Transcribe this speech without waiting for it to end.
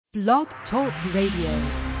Blog Talk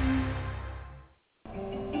Radio.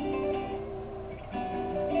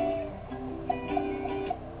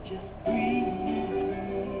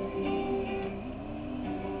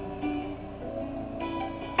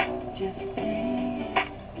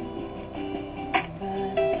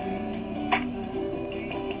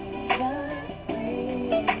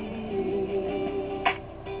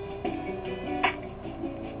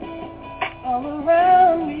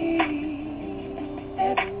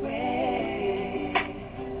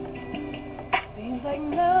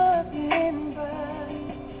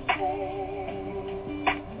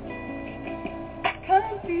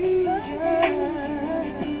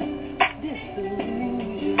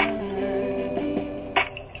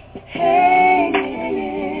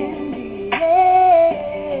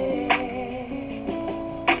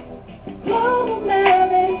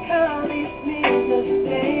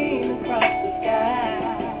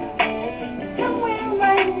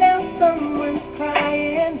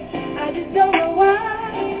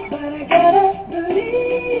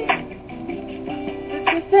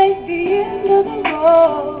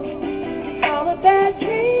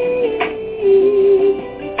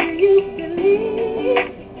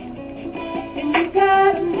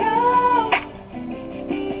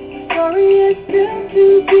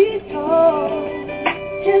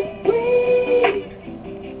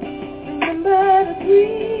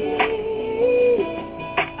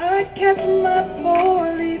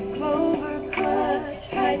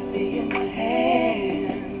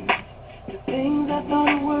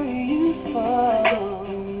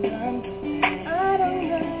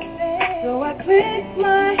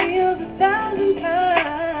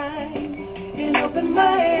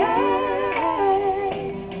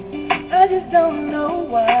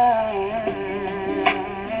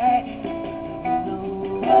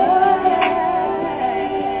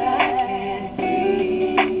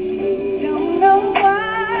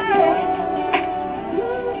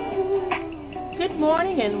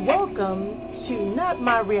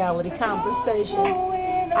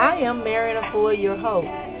 I am Marrian, Efua, your host.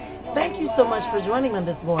 Thank you so much for joining me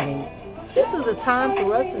this morning. This is a time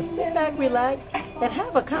for us to sit back, relax, and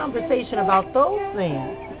have a conversation about those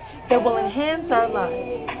things that will enhance our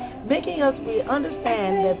lives, making us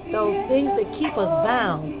understand that those things that keep us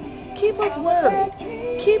bound, keep us worried,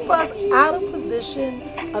 keep us out of position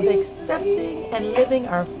of accepting and living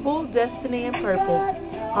our full destiny and purpose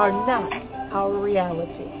are not our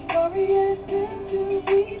reality.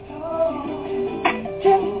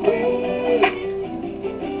 Just breathe.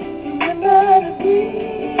 Remember to breathe.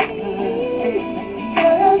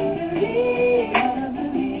 Gotta believe.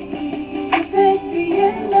 You face the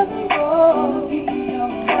end of the road.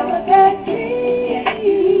 Follow that dream.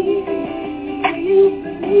 Do you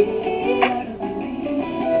believe?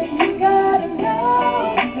 You gotta know.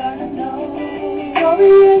 Story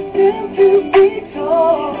is still to be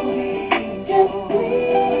told. Just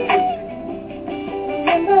breathe.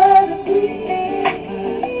 Remember to breathe.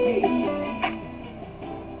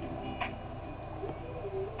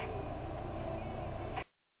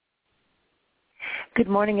 Good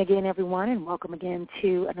morning again, everyone, and welcome again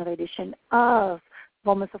to another edition of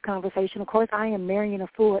Moments of Conversation. Of course, I am Marrian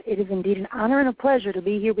Efua. It is indeed an honor and a pleasure to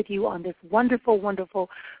be here with you on this wonderful, wonderful,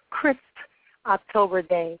 crisp October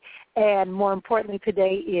day. And more importantly,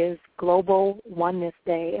 today is Global Oneness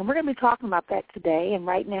Day. And we're going to be talking about that today. And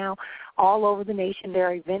right now, all over the nation, there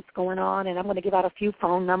are events going on. And I'm going to give out a few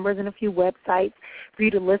phone numbers and a few websites for you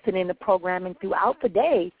to listen in to programming throughout the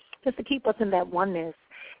day just to keep us in that oneness.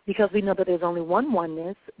 Because we know that there's only one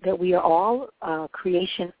oneness, that we are all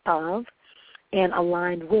creation of and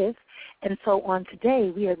aligned with. And so on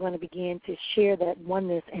today, we are going to begin to share that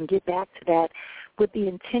oneness and get back to that with the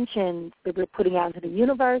intention that we're putting out into the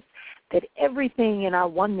universe, that everything in our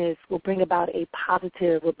oneness will bring about a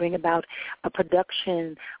positive, will bring about a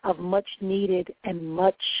production of much needed and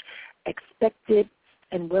much expected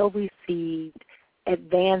and well-received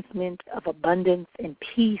advancement of abundance and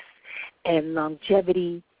peace and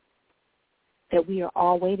longevity that we are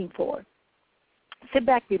all waiting for. Sit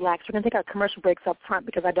back, relax. We're going to take our commercial breaks up front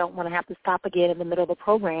because I don't want to have to stop again in the middle of the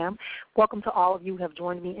program. Welcome to all of you who have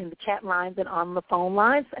joined me in the chat lines and on the phone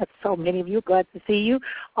lines. That's so many of you. Glad to see you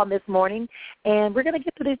on this morning. And we're going to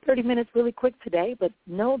get to these 30 minutes really quick today, but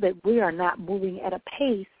know that we are not moving at a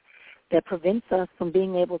pace that prevents us from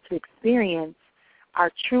being able to experience our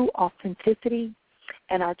true authenticity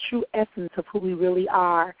and our true essence of who we really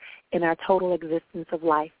are in our total existence of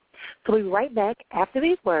life. So we'll be right back after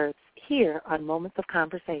these words here on Moments of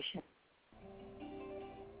Conversation.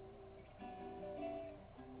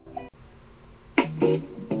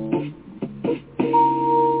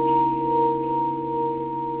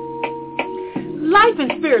 life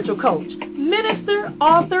and spiritual coach, minister,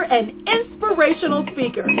 author, and inspirational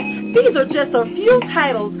speaker. These are just a few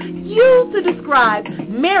titles used to describe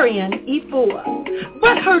Marrian Efua.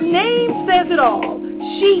 But her name says it all.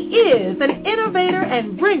 She is an innovator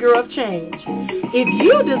and bringer of change. If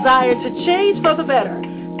you desire to change for the better,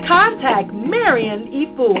 contact Marrian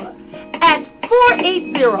Efua at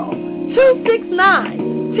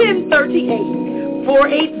 480-269-1038.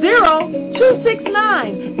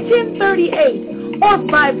 480-269-1038, or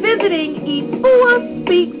by visiting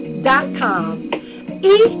EfuaSpeaks.com.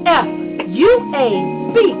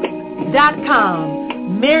 EFUA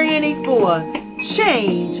Speaks.com. Marrian Efua,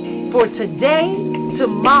 change for today,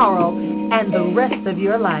 tomorrow, and the rest of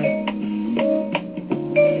your life.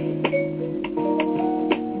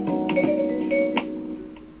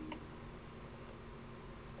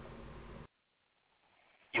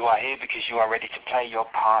 You are here because you are ready to play your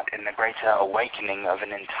part in the greater awakening of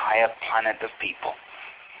an entire planet of people.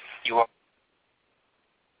 You are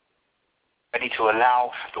ready to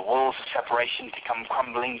allow the walls of separation to come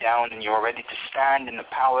crumbling down, and you are ready to stand in the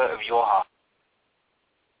power of your heart.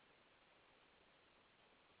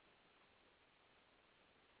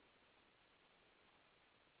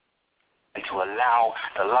 And to allow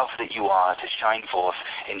the love that you are to shine forth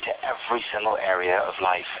into every single area of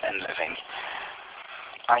life and living.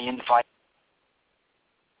 I invite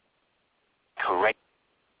correct.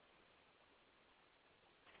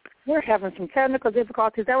 We're having some technical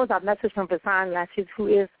difficulties. That was our message from Vasan Lashes, who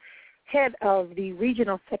is head of the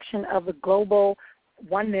regional section of the Global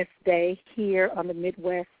Oneness Day here on the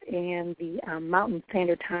Midwest and the Mountain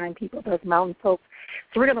Standard Time, people, those mountain folks.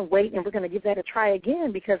 So we're going to wait, and we're going to give that a try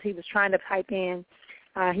again because he was trying to type in.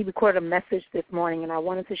 He recorded a message this morning, and I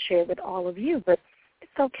wanted to share it with all of you, but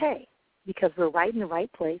it's okay, because we're right in the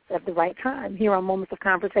right place at the right time here on Moments of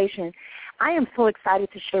Conversation. I am so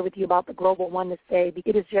excited to share with you about the Global Oneness Day.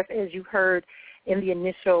 It is just as you heard in the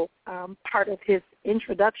initial part of his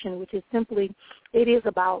introduction, which is simply, it is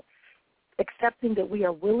about accepting that we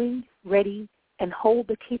are willing, ready, and hold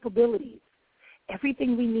the capabilities,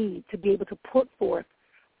 everything we need to be able to put forth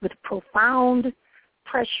with profound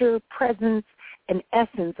pressure, presence, and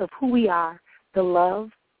essence of who we are, the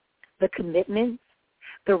love, the commitment,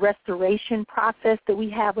 the restoration process that we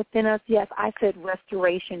have within us. Yes, I said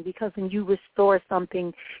restoration because when you restore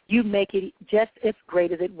something, you make it just as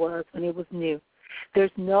great as it was when it was new.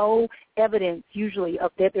 There's no evidence usually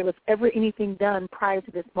of that there was ever anything done prior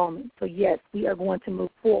to this moment. So, yes, we are going to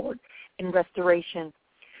move forward in restoration.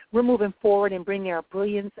 We're moving forward and bringing our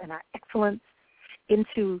brilliance and our excellence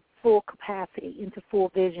into full capacity, into full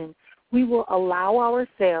vision. We will allow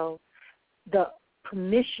ourselves the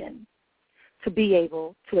permission to be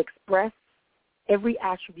able to express every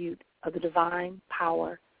attribute of the divine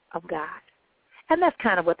power of God. And that's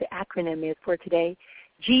kind of what the acronym is for today,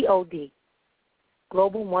 GOD,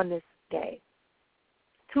 Global Oneness Day.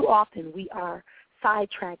 Too often we are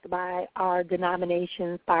sidetracked by our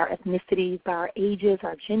denominations, by our ethnicities, by our ages,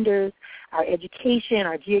 our genders, our education,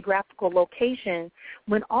 our geographical location,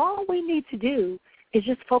 when all we need to do is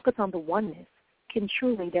just focus on the oneness, can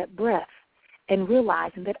truly that breath, and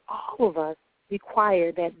realizing that all of us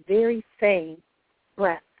require that very same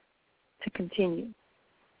breath to continue.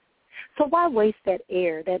 So why waste that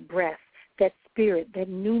air, that breath, that spirit, that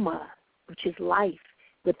pneuma, which is life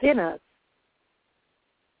within us,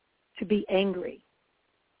 to be angry,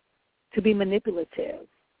 to be manipulative,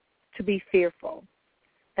 to be fearful?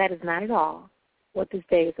 That is not at all what this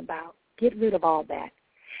day is about. Get rid of all that,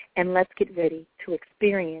 and let's get ready to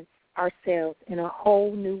experience ourselves in a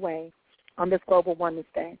whole new way on this Global Oneness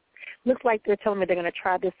Day. Looks like they're telling me they're going to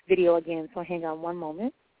try this video again, so hang on one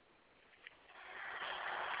moment.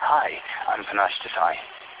 Hi, I'm Panache Desai.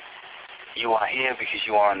 You are here because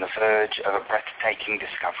you are on the verge of a breathtaking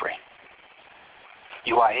discovery.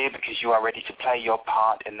 You are here because you are ready to play your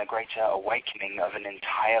part in the greater awakening of an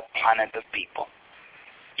entire planet of people.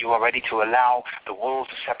 You are ready to allow the walls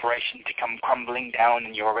of separation to come crumbling down,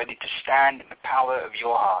 and you are ready to stand in the power of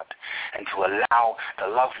your heart and to allow the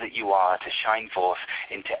love that you are to shine forth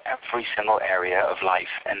into every single area of life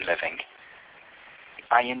and living.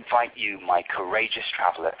 I invite you, my courageous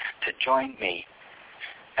traveler, to join me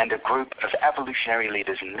and a group of evolutionary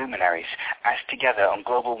leaders and luminaries as together on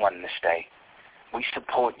Global Oneness Day, we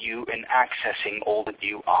support you in accessing all that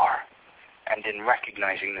you are and in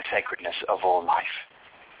recognizing the sacredness of all life.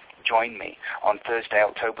 Join me on Thursday,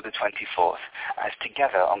 October the 24th, as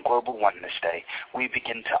together on Global Oneness Day, we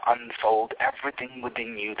begin to unfold everything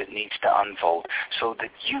within you that needs to unfold so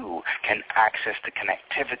that you can access the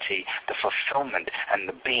connectivity, the fulfillment, and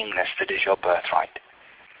the beingness that is your birthright.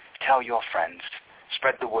 Tell your friends,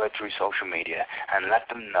 Spread the word through social media and let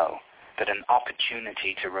them know that an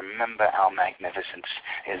opportunity to remember our magnificence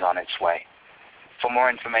is on its way. For more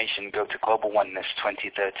information, go to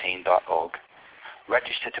globaloneness2013.org.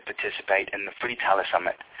 Register to participate in the free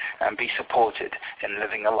Telesummit and be supported in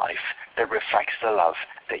living a life that reflects the love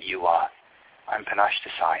that you are. I'm Panache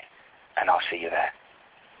Desai, and I'll see you there.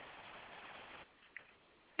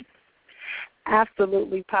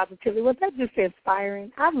 Absolutely, positively. Was that just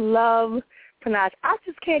inspiring? I love Panache. I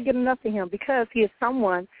just can't get enough of him because he is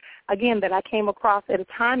someone, again, that I came across at a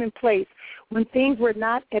time and place when things were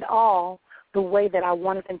not at all the way that I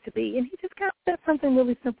wanted them to be. And he just kind of said something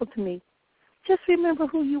really simple to me. Just remember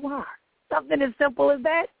who you are. Something as simple as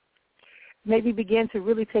that. Maybe begin to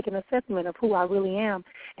really take an assessment of who I really am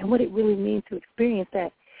and what it really means to experience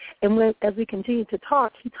that. And as we continue to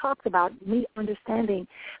talk, he talks about me understanding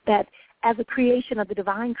that as a creation of the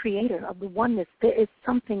divine creator, of the oneness, there is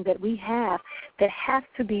something that we have that has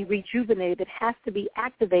to be rejuvenated, that has to be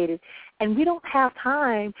activated. And we don't have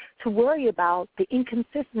time to worry about the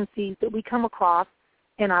inconsistencies that we come across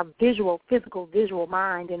in our physical visual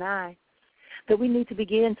mind and eye, that we need to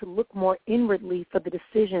begin to look more inwardly for the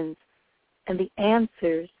decisions and the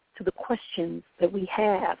answers to the questions that we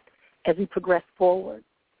have as we progress forward.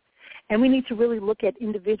 And we need to really look at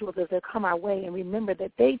individuals as they come our way and remember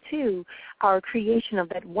that they, too, are a creation of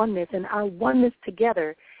that oneness, and our oneness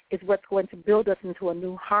together is what's going to build us into a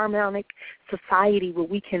new harmonic society where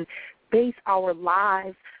we can base our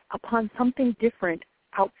lives upon something different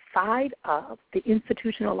outside of the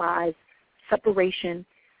institutionalized separation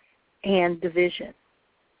and division.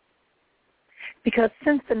 Because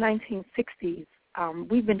since the 1960s,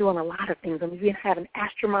 we've been doing a lot of things. I mean, we've been having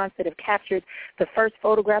astronauts that have captured the first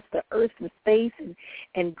photographs of the Earth from space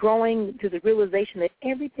and growing to the realization that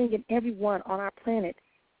everything and everyone on our planet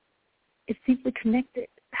is deeply connected.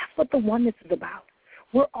 That's what the oneness is about.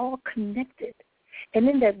 We're all connected. And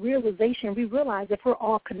in that realization, we realize if we're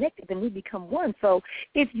all connected, then we become one. So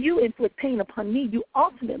if you inflict pain upon me, you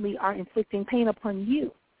ultimately are inflicting pain upon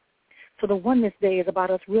you. So the Oneness Day is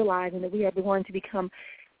about us realizing that we are going to become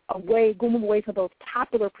going away from those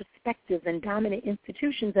popular perspectives and dominant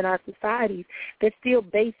institutions in our societies that still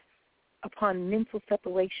base upon mental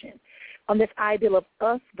separation, on this ideal of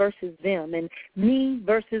us versus them and me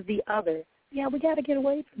versus the other. Yeah, we got to get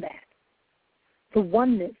away from that. The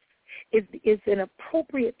oneness is an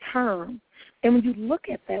appropriate term. And when you look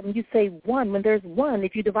at that, when you say one, when there's one,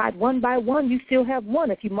 if you divide one by one, you still have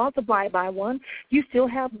one. If you multiply it by one, you still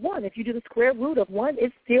have one. If you do the square root of one,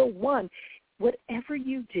 it's still one. Whatever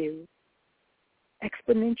you do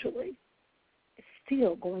exponentially, it's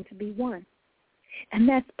still going to be one. And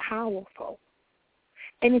that's powerful.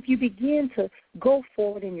 And if you begin to go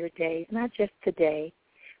forward in your days, not just today,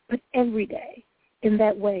 but every day, in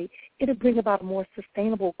that way, it'll bring about a more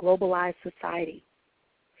sustainable, globalized society.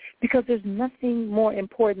 Because there's nothing more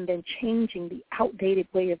important than changing the outdated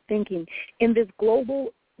way of thinking. In this global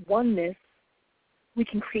oneness, we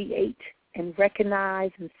can create and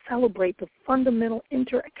recognize and celebrate the fundamental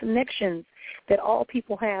interconnections that all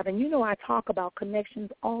people have. And you know I talk about connections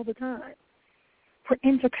all the time. We're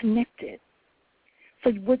interconnected.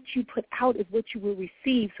 So what you put out is what you will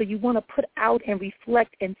receive. So you want to put out and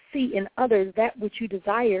reflect and see in others that which you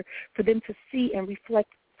desire for them to see and reflect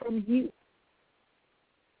from you.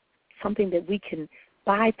 Something that we can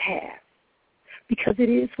bypass because it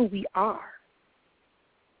is who we are.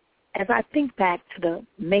 As I think back to the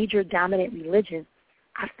major dominant religions,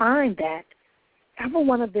 I find that every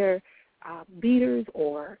one of their leaders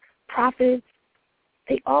or prophets,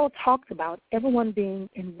 they all talked about everyone being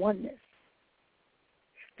in oneness.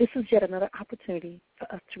 This is yet another opportunity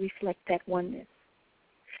for us to reflect that oneness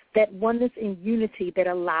in unity that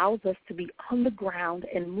allows us to be on the ground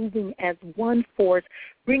and moving as one force,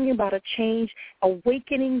 bringing about a change,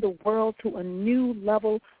 awakening the world to a new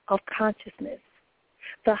level of consciousness.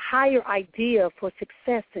 The higher idea for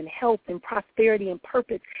success and health and prosperity and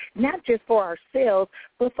purpose, not just for ourselves,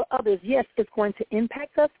 but for others. Yes, it's going to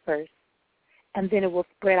impact us first, and then it will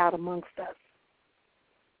spread out amongst us.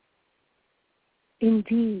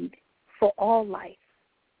 Indeed, for all life,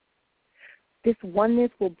 this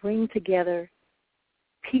oneness will bring together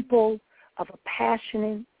people of a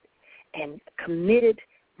passionate and committed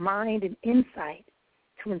mind and insight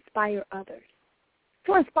to inspire others,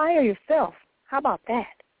 to inspire yourself. How about that?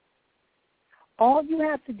 All you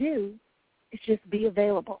have to do is just be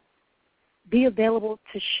available. Be available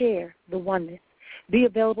to share the oneness. Be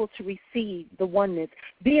available to receive the oneness.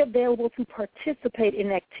 Be available to participate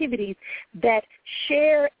in activities that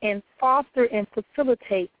share and foster and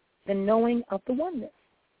facilitate the knowing of the oneness.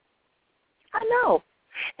 I know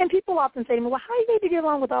And people often say to me, well, how are you able to get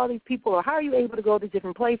along with all these people, or how are you able to go to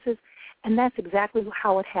different places? And that's exactly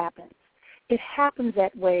how it happens. It happens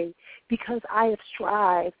that way because I have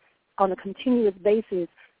strived on a continuous basis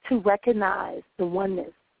to recognize the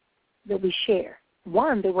oneness that we share.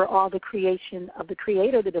 One, that we're all the creation of the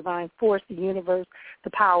Creator, the divine force, the universe,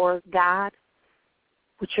 the power, God.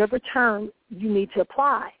 Whichever term you need to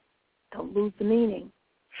apply, don't lose the meaning,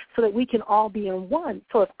 so that we can all be in one.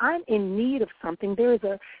 So if I'm in need of something, there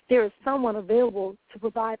is someone available to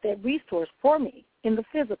provide that resource for me in the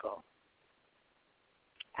physical.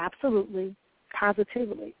 Absolutely,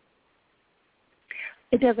 positively.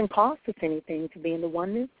 It doesn't cost us anything to be in the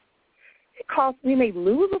oneness. It costs, we may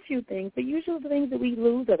lose a few things, but usually the things that we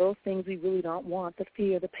lose are those things we really don't want, the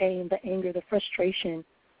fear, the pain, the anger, the frustration.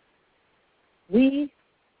 We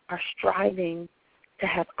are striving to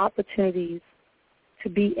have opportunities to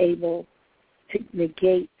be able to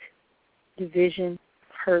negate division,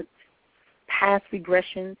 hurt, past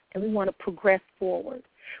regressions, and we want to progress forward.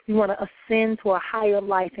 We want to ascend to a higher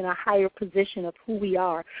life and a higher position of who we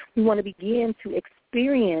are. We want to begin to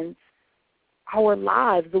experience our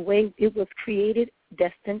lives the way it was created,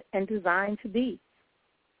 destined, and designed to be.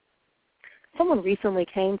 Someone recently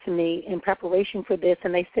came to me in preparation for this,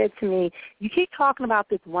 and they said to me, you keep talking about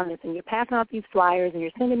this oneness, and you're passing out these flyers, and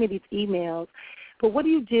you're sending me these emails, but what do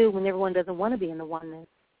you do when everyone doesn't want to be in the oneness?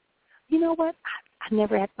 You know what? I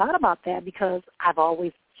never had thought about that because I've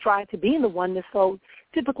always tried to be in the oneness, so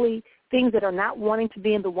typically things that are not wanting to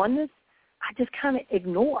be in the oneness, I just kind of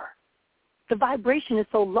ignore. The vibration is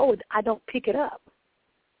so low, I don't pick it up.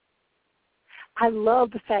 I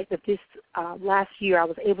love the fact that this last year I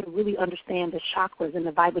was able to really understand the chakras and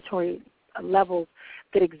the vibratory levels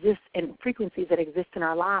that exist and frequencies that exist in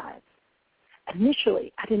our lives.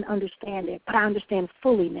 Initially, I didn't understand it, but I understand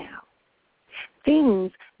fully now.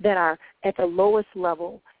 Things that are at the lowest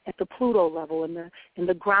level, at the Pluto level, in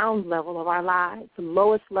the ground level of our lives, the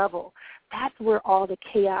lowest level, that's where all the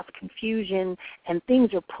chaos, confusion, and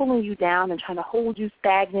things are pulling you down and trying to hold you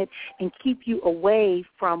stagnant and keep you away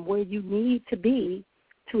from where you need to be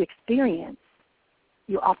to experience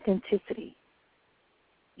your authenticity,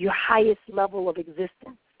 your highest level of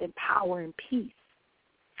existence and power and peace.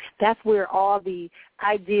 That's where all the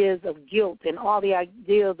ideas of guilt and all the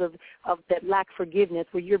ideas of that lack forgiveness,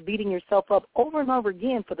 where you're beating yourself up over and over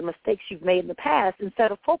again for the mistakes you've made in the past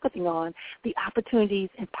instead of focusing on the opportunities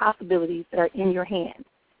and possibilities that are in your hand.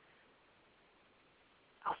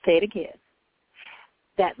 I'll say it again.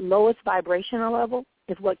 That lowest vibrational level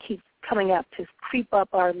is what keeps coming up to creep up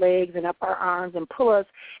our legs and up our arms and pull us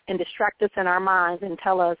and distract us in our minds and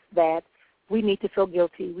tell us that we need to feel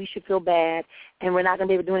guilty, we should feel bad, and we're not going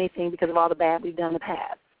to be able to do anything because of all the bad we've done in the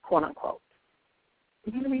past, quote unquote.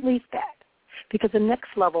 We're going to release that because the next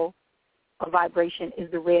level of vibration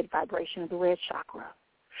is the red vibration, the red chakra.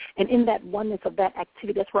 And in that oneness of that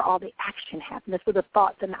activity, that's where all the action happens. That's where the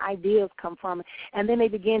thoughts and the ideas come from. And then they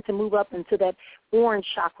begin to move up into that orange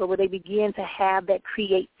chakra where they begin to have that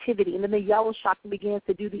creativity. And then the yellow chakra begins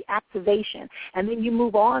to do the activation. And then you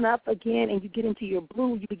move on up again and you get into your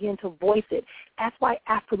blue. You begin to voice it. That's why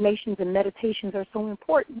affirmations and meditations are so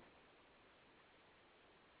important.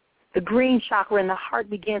 The green chakra in the heart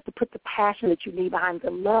begins to put the passion that you need behind the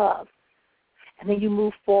love. And then you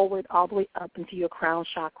move forward all the way up into your crown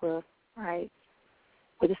chakra, right,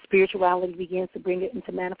 where the spirituality begins to bring it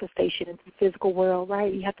into manifestation, into the physical world,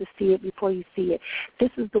 right? You have to see it before you see it. This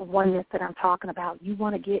is the oneness that I'm talking about. You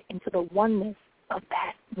want to get into the oneness of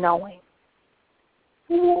that knowing.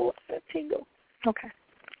 Ooh, that tingle. Okay.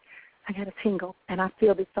 I got a tingle, and I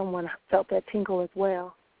feel that someone felt that tingle as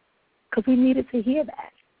well because we needed to hear that.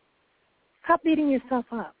 Stop beating yourself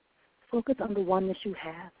up. Focus on the oneness you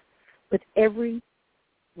have with every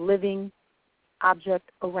living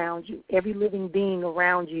object around you, every living being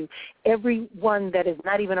around you, everyone that is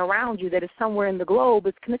not even around you, that is somewhere in the globe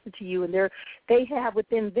is connected to you, and they have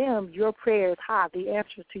within them your prayers, the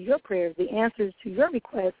answers to your prayers, the answers to your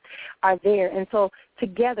requests are there. And so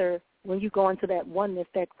together, when you go into that oneness,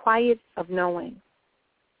 that quiet of knowing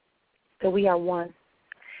that we are one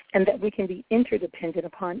and that we can be interdependent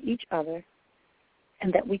upon each other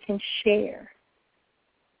and that we can share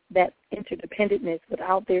that interdependentness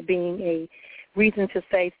without there being a reason to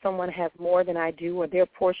say someone has more than I do or their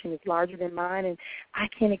portion is larger than mine and I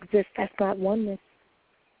can't exist. That's not oneness.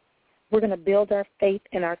 We're going to build our faith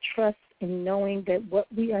and our trust in knowing that what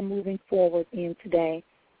we are moving forward in today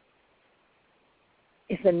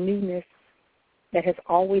is a newness that has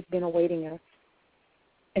always been awaiting us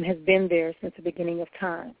and has been there since the beginning of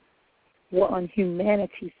time. We're on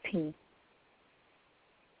humanity's team,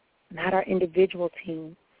 not our individual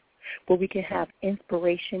team. where we can have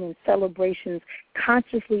inspiration and celebrations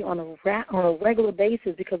consciously on a regular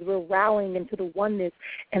basis because we're rallying into the oneness.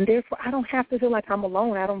 And therefore, I don't have to feel like I'm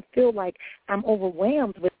alone. I don't feel like I'm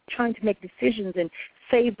overwhelmed with trying to make decisions and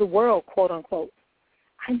save the world, quote, unquote.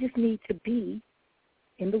 I just need to be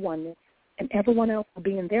in the oneness, and everyone else will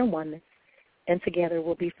be in their oneness, and together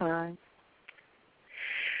we'll be fine.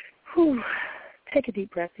 Whew. Take a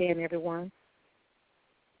deep breath in, everyone.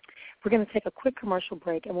 We're going to take a quick commercial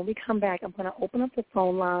break, and when we come back, I'm going to open up the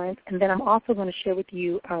phone lines, and then I'm also going to share with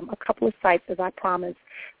you a couple of sites, as I promised,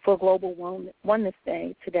 for Global Oneness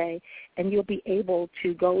Day today, and you'll be able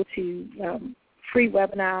to go to free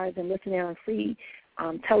webinars and listen in on free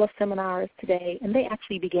teleseminars today, and they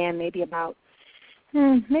actually began maybe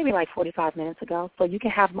like 45 minutes ago, so you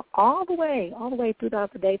can have them all the way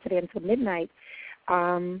throughout the day today until midnight.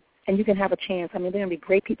 And you can have a chance. I mean, there are going to be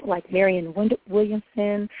great people like Marrian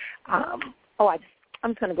Williamson. I'm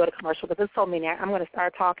just going to go to commercial because there's so many. I'm going to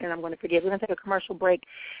start talking and I'm going to forget. We're going to take a commercial break.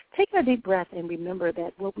 Take a deep breath and remember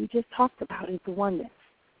that what we just talked about is the oneness.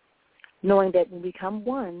 Knowing that when we become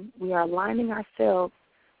one, we are aligning ourselves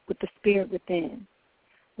with the spirit within,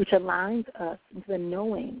 which aligns us into the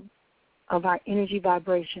knowing of our energy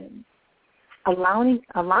vibrations,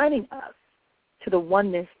 aligning us to the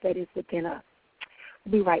oneness that is within us.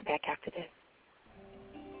 We'll be right back after this.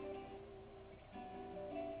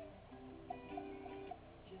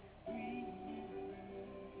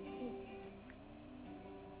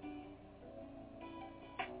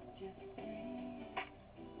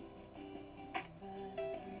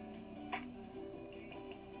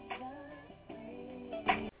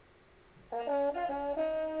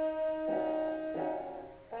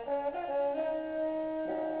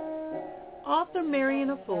 Author Marrian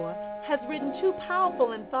Efua has written 2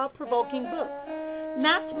 powerful and thought-provoking books,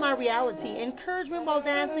 Not My Reality, Encouragement While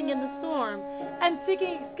Dancing in the Storm, and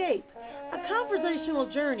Seeking Escape, a conversational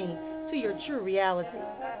journey to your true reality.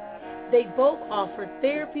 They both offer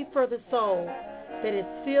therapy for the soul that is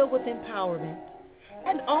filled with empowerment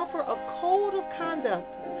and offer a code of conduct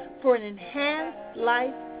for an enhanced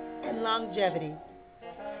life and longevity.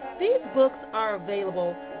 These books are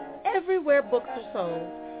available everywhere books are sold,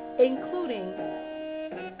 including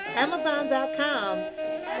Amazon.com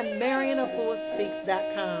and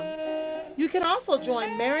MarrianEfuaSpeaks.com. You can also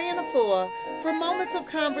join Marrian Efua for Moments of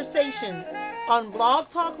Conversation on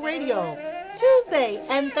Blog Talk Radio, Tuesday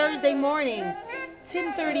and Thursday mornings,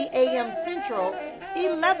 10:30 a.m. Central,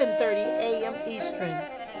 11:30 a.m. Eastern.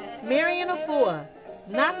 Marrian Efua,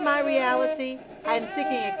 Not My Reality, and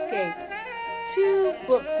Seeking Escape. 2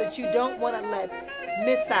 books that you don't want to let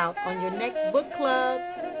miss out on your next book club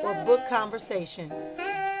or book conversation.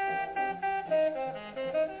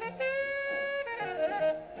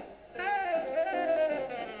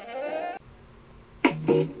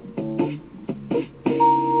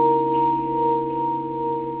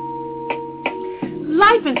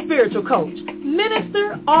 Life and spiritual coach,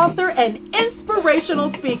 minister, author, and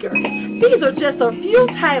inspirational speaker. These are just a few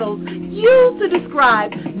titles used to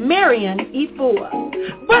describe Marrian Efua.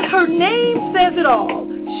 But her name says it all.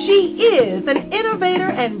 She is an innovator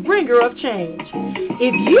and bringer of change.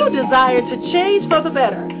 If you desire to change for the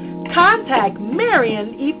better, contact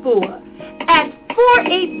Marrian Efua at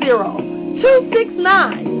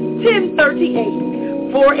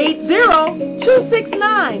 480-269-1038,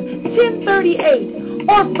 480-269-1038,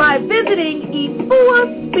 or by visiting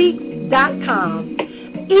EfuaSpeaks.com,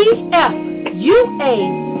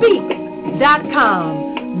 EFUA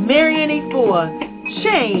Speaks.com. Marrian Efua,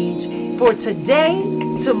 change for today,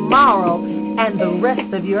 tomorrow, and the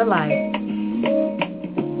rest of your life.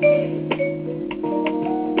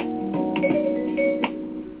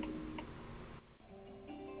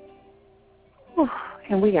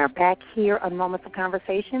 And we are back here on Moments of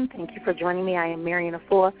Conversation. Thank you for joining me. I am Marrian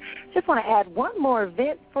Efua. Just want to add one more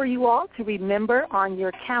event for you all to remember on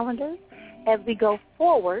your calendars as we go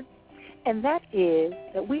forward, and that is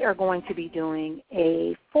that we are going to be doing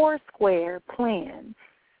a 4-square plan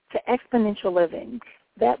to exponential living.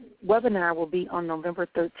 That webinar will be on November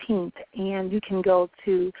 13th, and you can go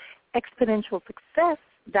to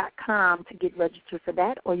exponentialsuccess.com to get registered for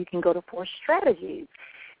that, or you can go to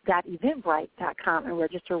 4strategies.eventbrite.com and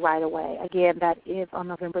register right away. Again, that is on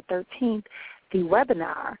November 13th, the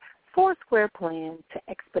webinar, 4-square plan to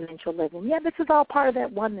exponential living. Yeah, this is all part of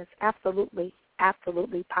that oneness, absolutely,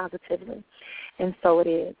 positively. And so it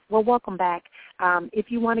is. Well, welcome back. If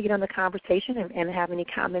you want to get on the conversation and have any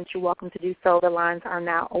comments, you're welcome to do so. The lines are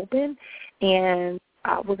now open, and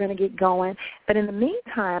we're going to get going. But in the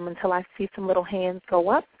meantime, until I see some little hands go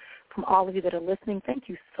up, from all of you that are listening. Thank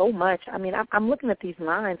you so much. I mean, I'm looking at these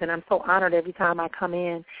lines, and I'm so honored every time I come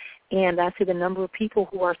in, and I see the number of people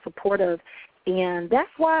who are supportive, and that's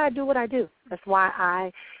why I do what I do. That's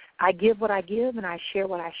why I give what I give, and I share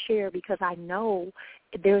what I share, because I know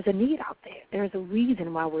there's a need out there. There's a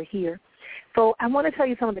reason why we're here. So I want to tell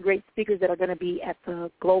you some of the great speakers that are going to be at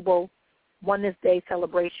the Global Oneness Day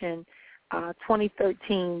celebration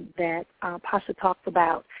 2013 that Pasha talks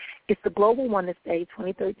about. It's the Global Oneness Day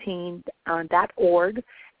 2013.org,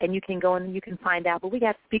 and you can go and you can find out. But we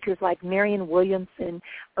got speakers like Marrian Williamson,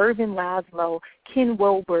 Irvin Laszlo, Ken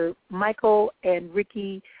Wilber, Michael and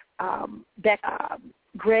Ricky Beck,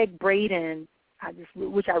 Greg Braden,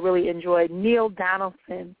 which I really enjoyed, Neil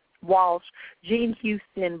Donaldson Walsh, Gene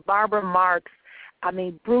Houston, Barbara Marks,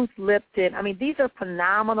 Bruce Lipton. These are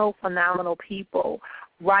phenomenal, phenomenal people.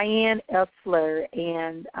 Ryan Epsler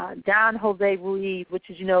and Don Jose Ruiz, which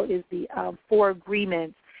is the Four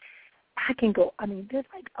Agreements. I can go, there's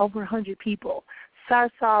like over 100 people.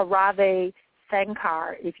 Sarsa Rave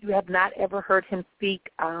Sankar, if you have not ever heard him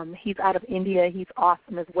speak, he's out of India. He's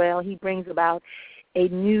awesome as well. He brings about a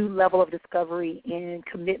new level of discovery and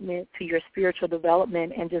commitment to your spiritual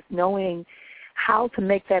development and just knowing how to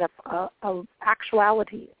make that a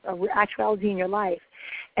actuality in your life.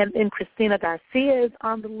 And then Christina Garcia is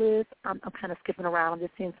on the list. I'm kind of skipping around. I'm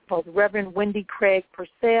just seeing both Reverend Wendy Craig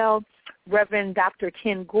Purcell, Reverend Dr.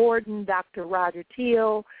 Ken Gordon, Dr. Roger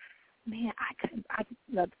Teal. Man,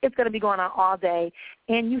 it's going to be going on all day,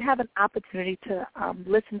 and you have an opportunity to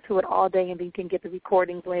listen to it all day, and then you can get the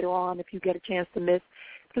recordings later on if you get a chance to miss,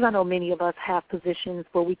 because I know many of us have positions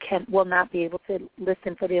where we will not be able to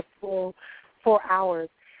listen for their full 4 hours.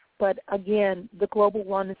 But again, the Global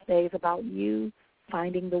Oneness Day is about you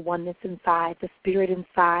finding the oneness inside, the spirit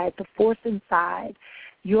inside, the force inside,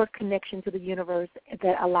 your connection to the universe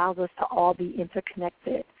that allows us to all be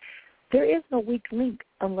interconnected. There is no weak link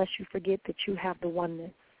unless you forget that you have the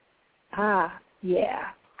oneness. Yeah,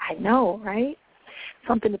 I know, right?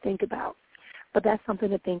 Something to think about. But that's something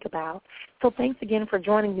to think about. So thanks again for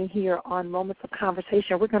joining me here on Moments of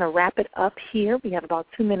Conversation. We're going to wrap it up here. We have about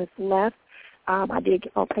 2 minutes left.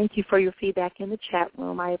 Thank you for your feedback in the chat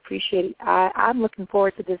room. I appreciate it. I'm looking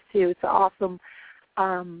forward to this, too. It's an awesome,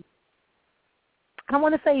 I don't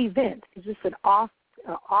want to say event. It's just an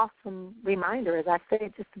awesome reminder, as I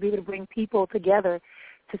said, just to be able to bring people together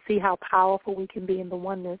to see how powerful we can be in the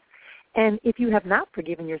oneness. And if you have not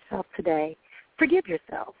forgiven yourself today, forgive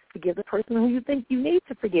yourself. Forgive the person who you think you need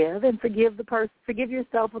to forgive, and forgive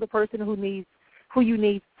yourself for the person who you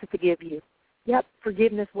need to forgive you. Yep,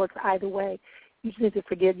 forgiveness works either way. You just need to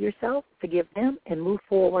forgive yourself, forgive them, and move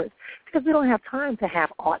forward, because we don't have time to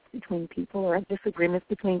have oughts between people or disagreements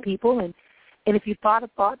between people. And if you thought a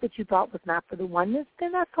thought that you thought was not for the oneness,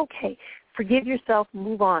 then that's okay. Forgive yourself,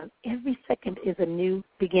 move on. Every second is a new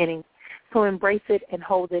beginning. So embrace it and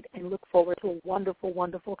hold it and look forward to a wonderful,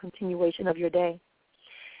 wonderful continuation of your day.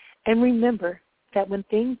 And remember that when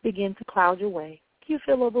things begin to cloud your way, you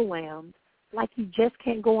feel overwhelmed, like you just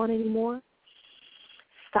can't go on anymore,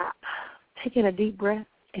 stop, take in a deep breath,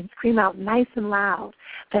 and scream out nice and loud,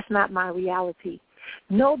 "That's not my reality."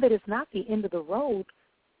 Know that it's not the end of the road,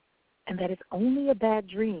 and that it's only a bad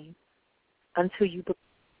dream until you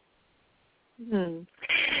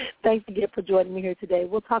Thanks again for joining me here today.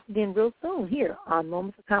 We'll talk again real soon here on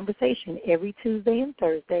Moments of Conversation every Tuesday and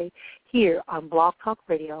Thursday here on Blog Talk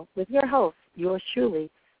Radio with your host, yours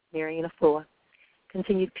truly, Marrian Efua.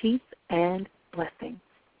 Continued peace and blessing.